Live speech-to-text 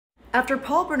After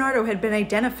Paul Bernardo had been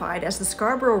identified as the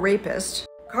Scarborough rapist,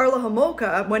 Karla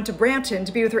Homolka went to Brampton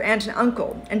to be with her aunt and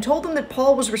uncle and told them that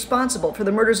Paul was responsible for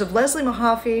the murders of Leslie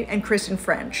Mahaffey and Kristen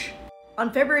French. On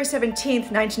February 17,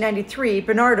 1993,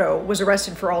 Bernardo was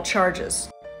arrested for all charges.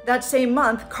 That same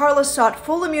month, Karla sought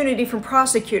full immunity from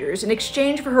prosecutors in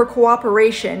exchange for her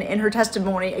cooperation in her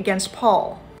testimony against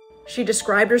Paul. She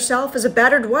described herself as a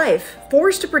battered wife,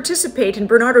 forced to participate in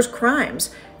Bernardo's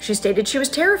crimes. She stated she was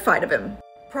terrified of him.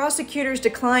 Prosecutors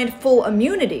declined full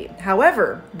immunity.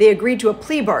 However, they agreed to a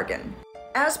plea bargain.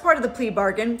 As part of the plea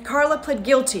bargain, Karla pled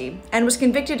guilty and was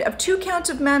convicted of 2 counts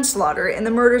of manslaughter in the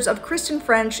murders of Kristen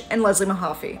French and Leslie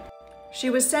Mahaffey. She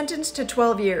was sentenced to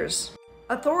 12 years.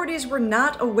 Authorities were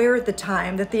not aware at the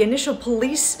time that the initial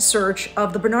police search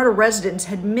of the Bernardo residence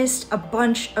had missed a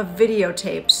bunch of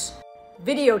videotapes.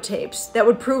 Videotapes that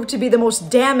would prove to be the most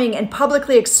damning and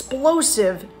publicly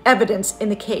explosive evidence in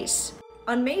the case.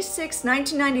 On May 6,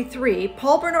 1993,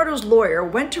 Paul Bernardo's lawyer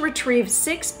went to retrieve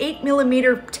 6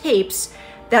 8mm tapes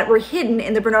that were hidden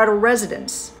in the Bernardo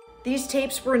residence. These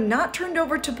tapes were not turned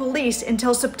over to police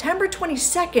until September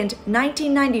 22,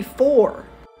 1994.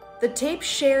 The tapes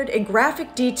shared in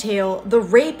graphic detail the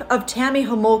rape of Tammy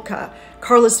Homolka,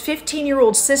 Karla's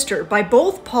 15-year-old sister, by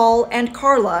both Paul and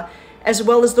Karla, as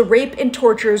well as the rape and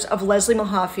tortures of Leslie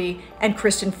Mahaffey and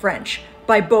Kristen French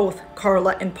by both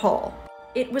Karla and Paul.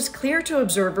 It was clear to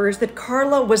observers that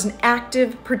Karla was an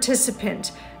active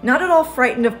participant, not at all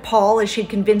frightened of Paul as she'd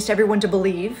convinced everyone to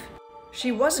believe.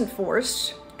 She wasn't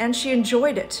forced, and she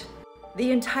enjoyed it.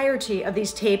 The entirety of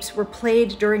these tapes were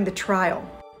played during the trial.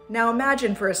 Now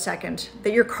imagine for a second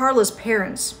that you're Karla's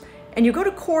parents, and you go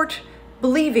to court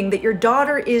believing that your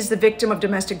daughter is the victim of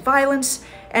domestic violence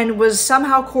and was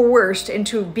somehow coerced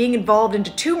into being involved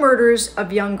into 2 murders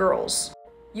of young girls.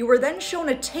 You were then shown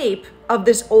a tape of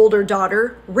this older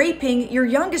daughter raping your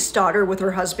youngest daughter with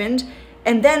her husband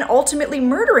and then ultimately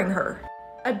murdering her.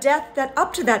 A death that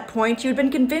up to that point you'd been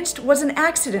convinced was an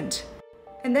accident.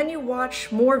 And then you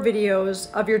watch more videos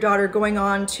of your daughter going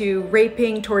on to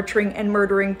raping, torturing, and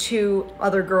murdering 2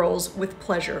 other girls with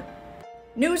pleasure.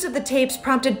 News of the tapes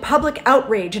prompted public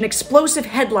outrage and explosive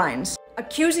headlines,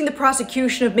 accusing the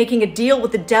prosecution of making a deal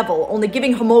with the devil, only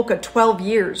giving Homolka 12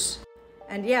 years.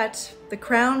 And yet, the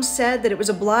Crown said that it was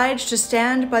obliged to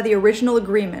stand by the original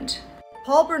agreement.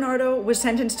 Paul Bernardo was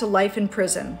sentenced to life in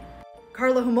prison.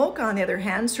 Karla Homolka, on the other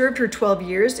hand, served her 12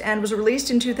 years and was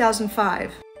released in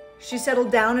 2005. She settled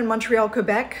down in Montreal,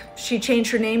 Quebec. She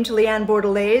changed her name to Leanne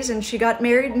Bordelaise, and she got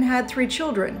married and had 3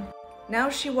 children. Now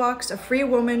she walks a free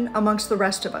woman amongst the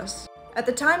rest of us. At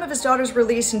the time of his daughter's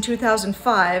release in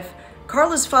 2005,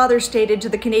 Karla's father stated to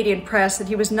the Canadian press that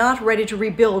he was not ready to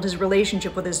rebuild his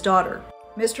relationship with his daughter.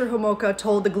 Mr. Homolka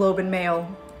told the Globe and Mail,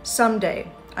 "Someday,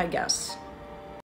 I guess."